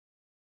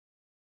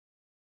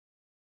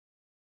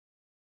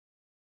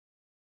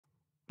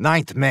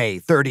9th May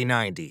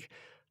 3090.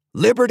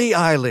 Liberty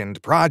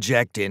Island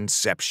Project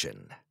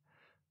Inception.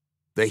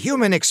 The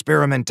Human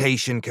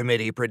Experimentation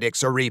Committee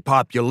predicts a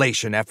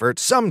repopulation effort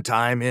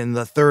sometime in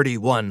the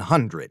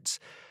 3100s.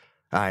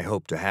 I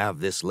hope to have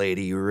this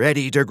lady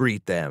ready to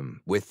greet them,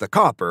 with the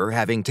copper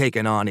having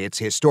taken on its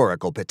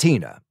historical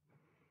patina.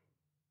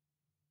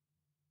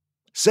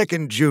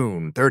 2nd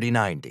June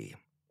 3090.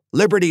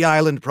 Liberty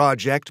Island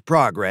Project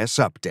Progress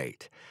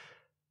Update.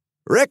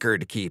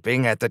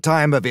 Record-keeping at the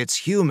time of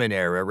its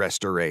human-era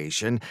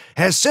restoration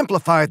has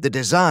simplified the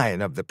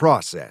design of the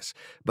process,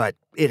 but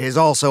it has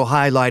also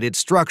highlighted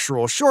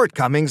structural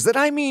shortcomings that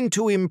I mean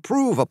to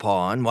improve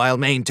upon while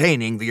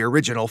maintaining the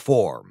original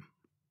form.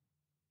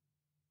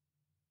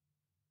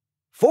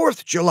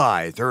 4th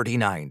July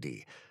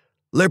 3090.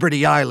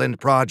 Liberty Island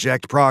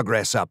Project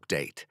Progress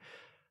Update.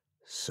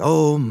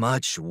 So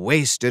much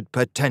wasted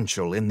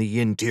potential in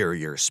the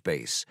interior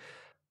space.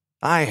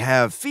 I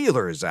have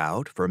feelers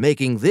out for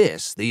making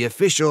this the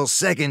official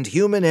Second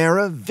Human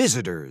Era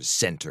Visitors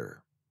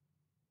Center.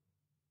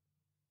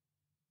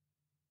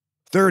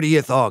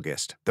 30th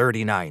August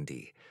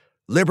 3090.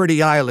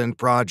 Liberty Island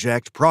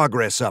Project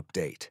Progress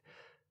Update.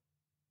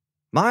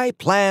 My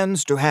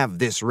plans to have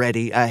this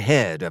ready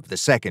ahead of the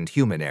Second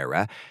Human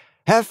Era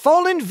have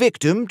fallen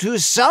victim to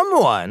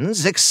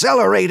someone's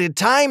accelerated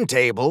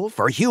timetable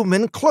for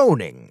human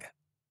cloning.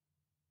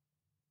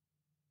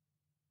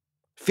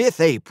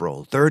 5th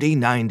April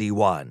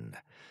 3091.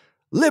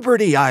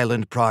 Liberty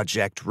Island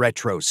Project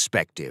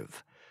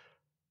Retrospective.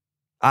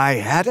 I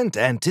hadn't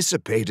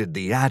anticipated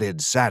the added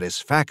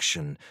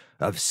satisfaction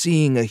of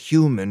seeing a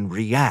human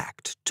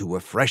react to a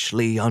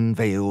freshly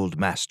unveiled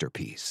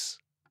masterpiece.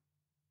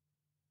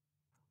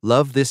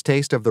 Love this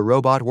taste of the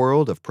robot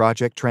world of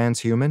Project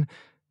Transhuman?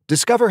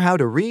 Discover how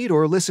to read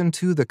or listen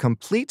to the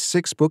complete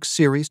 6-book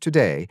series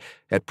today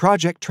at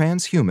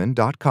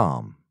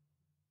projecttranshuman.com.